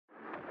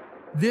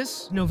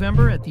This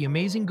November at the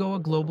Amazing Goa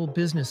Global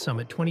Business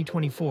Summit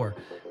 2024,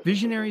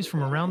 visionaries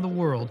from around the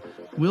world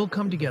will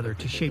come together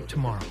to shape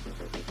tomorrow.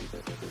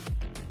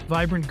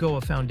 Vibrant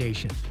Goa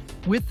Foundation,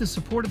 with the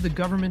support of the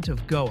Government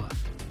of Goa,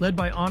 led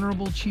by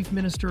Honorable Chief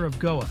Minister of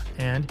Goa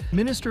and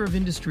Minister of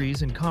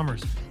Industries and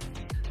Commerce.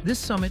 This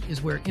summit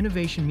is where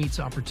innovation meets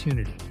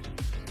opportunity.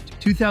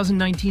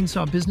 2019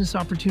 saw business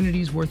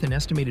opportunities worth an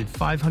estimated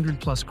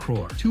 500+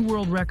 crore, 2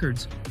 world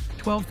records,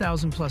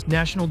 12,000+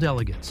 national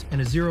delegates,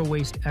 and a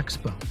zero-waste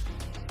expo.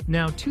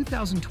 Now,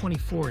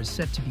 2024 is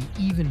set to be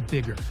even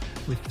bigger,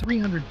 with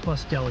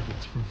 300+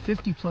 delegates from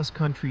 50+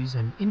 countries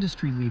and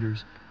industry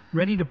leaders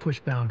ready to push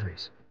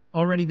boundaries.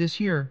 Already this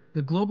year,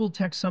 the Global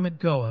Tech Summit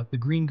Goa, the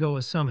Green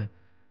Goa Summit,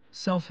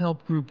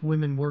 Self-Help Group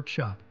Women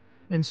Workshop,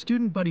 and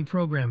Student Buddy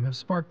Program have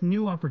sparked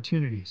new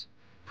opportunities,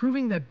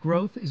 proving that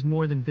growth is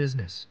more than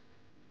business.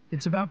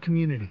 It's about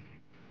community.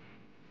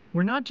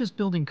 We're not just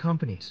building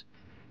companies.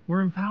 We're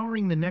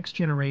empowering the next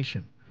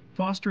generation,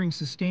 fostering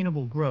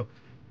sustainable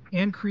growth,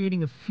 and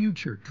creating a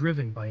future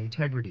driven by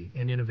integrity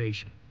and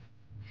innovation.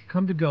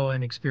 Come to Goa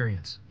and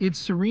experience its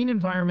serene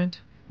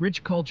environment,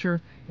 rich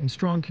culture, and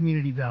strong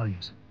community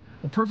values.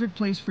 A perfect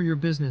place for your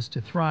business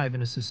to thrive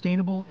in a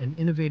sustainable and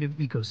innovative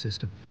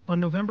ecosystem. On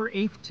November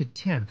 8th to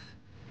 10th,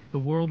 the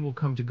world will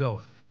come to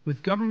Goa,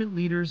 with government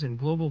leaders and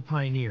global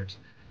pioneers.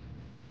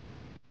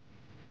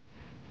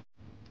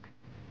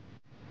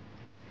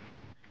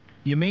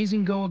 The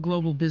Amazing Goa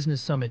Global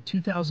Business Summit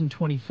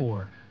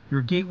 2024,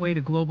 your gateway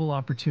to global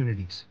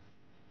opportunities.